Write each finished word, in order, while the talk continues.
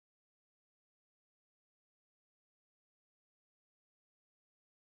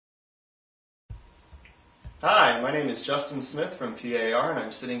Hi, my name is Justin Smith from PAR, and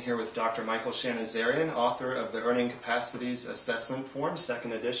I'm sitting here with Dr. Michael Shahnasarian, author of the Earning Capacities Assessment Form,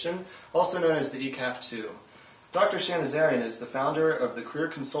 2nd edition, also known as the ECAF-2. Dr. Shahnasarian is the founder of the Career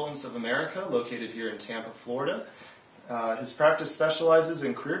Consultants of America, located here in Tampa, Florida. His practice specializes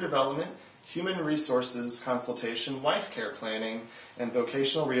in career development, human resources consultation, life care planning, and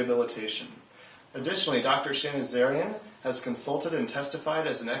vocational rehabilitation. Additionally, Dr. Shahnasarian has consulted and testified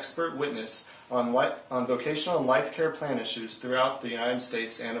as an expert witness on vocational and life care plan issues throughout the United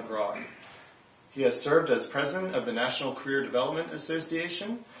States and abroad. He has served as president of the National Career Development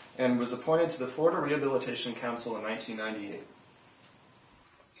Association and was appointed to the Florida Rehabilitation Council in 1998.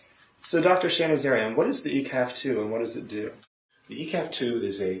 So, Dr. Shahnasarian, what is the ECAF-2 and what does it do? The ECAF-2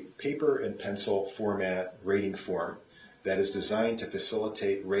 is a paper and pencil format rating form that is designed to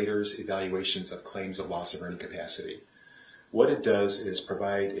facilitate raters' evaluations of claims of loss of earning capacity. What it does is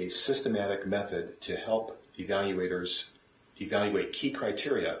provide a systematic method to help evaluators evaluate key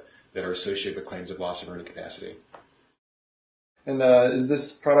criteria that are associated with claims of loss of earning capacity. And is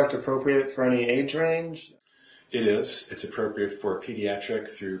this product appropriate for any age range? It is. It's appropriate for pediatric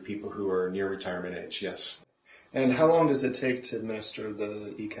through people who are near retirement age, yes. And how long does it take to administer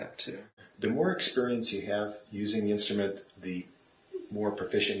the ECAF-2? The more experience you have using the instrument, the more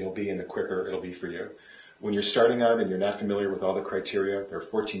proficient you'll be and the quicker it'll be for you. When you're starting out and you're not familiar with all the criteria, there are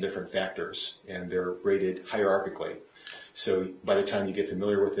 14 different factors and they're rated hierarchically. So by the time you get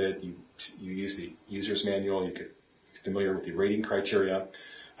familiar with it, you use the user's manual, you get familiar with the rating criteria.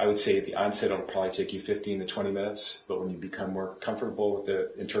 I would say at the onset it'll probably take you 15 to 20 minutes, but when you become more comfortable with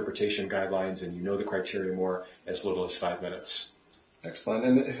the interpretation guidelines and you know the criteria more, as little as 5 minutes. Excellent.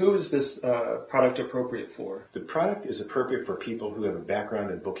 And who is this product appropriate for? The product is appropriate for people who have a background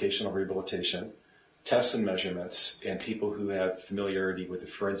in vocational rehabilitation, tests and measurements, and people who have familiarity with the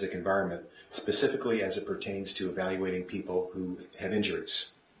forensic environment, specifically as it pertains to evaluating people who have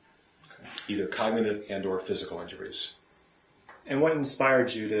injuries, either cognitive and or physical injuries. And what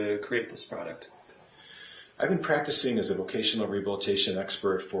inspired you to create this product? I've been practicing as a vocational rehabilitation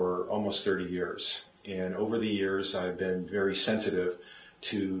expert for almost 30 years. And over the years, I've been very sensitive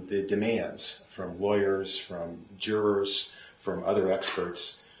to the demands from lawyers, from jurors, from other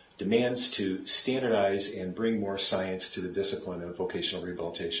experts, demands to standardize and bring more science to the discipline of vocational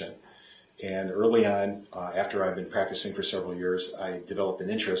rehabilitation. And early on, after I've been practicing for several years, I developed an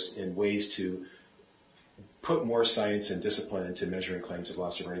interest in ways to put more science and discipline into measuring claims of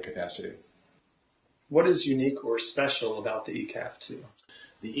loss of earning capacity. What is unique or special about the ECAF-2?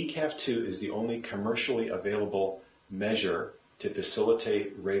 The ECAF-2 is the only commercially available measure to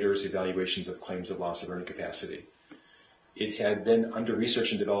facilitate raters' evaluations of claims of loss of earning capacity. It had been under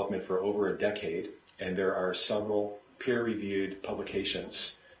research and development for over a decade, and there are several peer-reviewed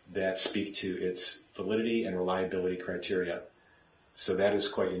publications that speak to its validity and reliability criteria. So that is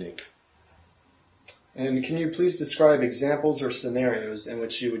quite unique. And can you please describe examples or scenarios in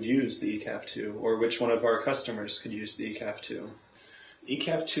which you would use the ECAF-2, or which one of our customers could use the ECAF-2?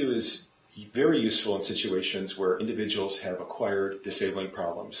 ECAF-2 is very useful in situations where individuals have acquired disabling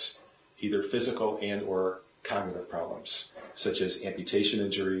problems, either physical and or cognitive problems, such as amputation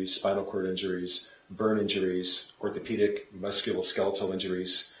injuries, spinal cord injuries, burn injuries, orthopedic musculoskeletal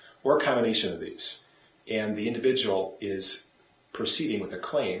injuries, or a combination of these. And the individual is proceeding with a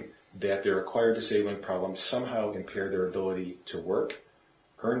claim that their acquired disabling problems somehow impair their ability to work,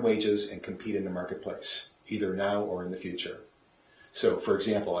 earn wages, and compete in the marketplace, either now or in the future. So, for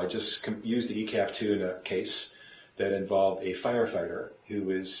example, I just used the ECAF-2 in a case that involved a firefighter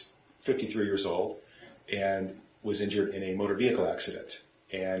who is 53 years old and was injured in a motor vehicle accident.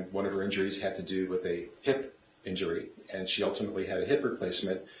 And one of her injuries had to do with a hip injury, and she ultimately had a hip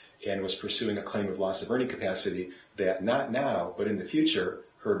replacement and was pursuing a claim of loss of earning capacity that not now, but in the future,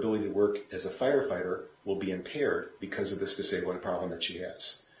 her ability to work as a firefighter will be impaired because of this disabling problem that she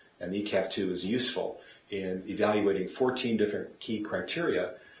has. And the ECAF-2 is useful in evaluating 14 different key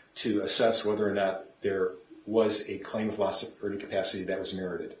criteria to assess whether or not there was a claim of loss of earning capacity that was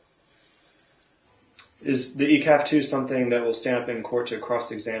merited. Is the ECAF-2 something that will stand up in court to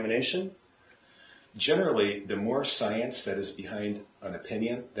cross-examination? Generally, the more science that is behind an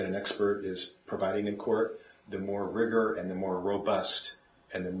opinion that an expert is providing in court, the more rigor and the more robust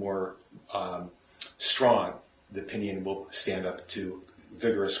and the more strong the opinion will stand up to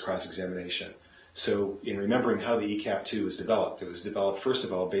vigorous cross-examination. So in remembering how the ECAF-2 was developed, it was developed first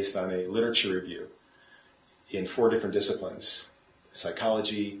of all based on a literature review in 4 different disciplines: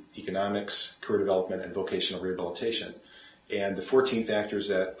 psychology, economics, career development, and vocational rehabilitation. And the 14 factors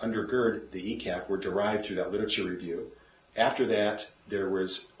that undergird the ECAF were derived through that literature review. After that, there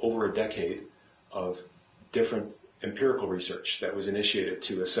was over a decade of different empirical research that was initiated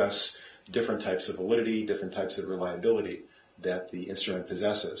to assess different types of validity, different types of reliability that the instrument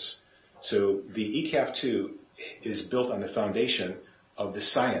possesses. So the ECAF-2 is built on the foundation of the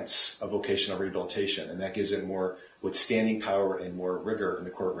science of vocational rehabilitation, and that gives it more withstanding power and more rigor in the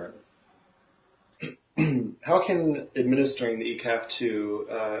courtroom. How can administering the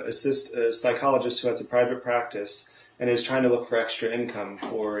ECAF-2 assist a psychologist who has a private practice and is trying to look for extra income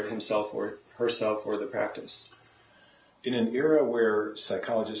for himself or herself or the practice? In an era where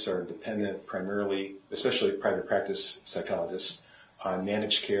psychologists are dependent primarily, especially private practice psychologists, on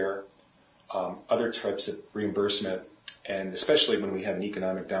managed care, other types of reimbursement, and especially when we have an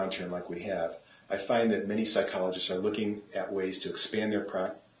economic downturn like we have, I find that many psychologists are looking at ways to expand their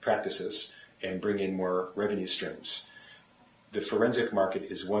practices and bring in more revenue streams. The forensic market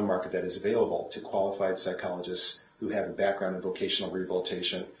is one market that is available to qualified psychologists who have a background in vocational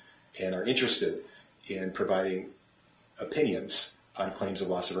rehabilitation and are interested in providing opinions on claims of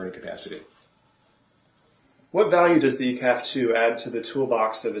loss of earning capacity. What value does the ECAF-2 add to the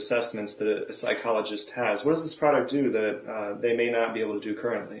toolbox of assessments that a psychologist has? What does this product do that they may not be able to do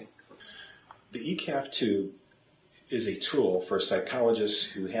currently? The ECAF-2 is a tool for psychologists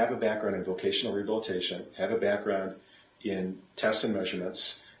who have a background in vocational rehabilitation, have a background in tests and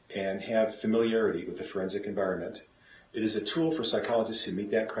measurements, and have familiarity with the forensic environment. It is a tool for psychologists who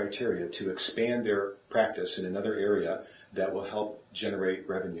meet that criteria to expand their practice in another area that will help generate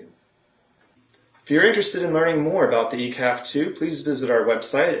revenue. If you're interested in learning more about the ECAF-2, please visit our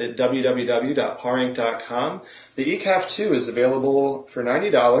website at www.parinc.com. The ECAF-2 is available for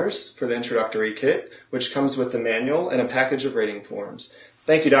 $90 for the introductory kit, which comes with the manual and a package of rating forms.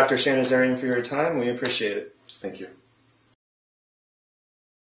 Thank you, Dr. Shahnasarian, for your time. We appreciate it. Thank you.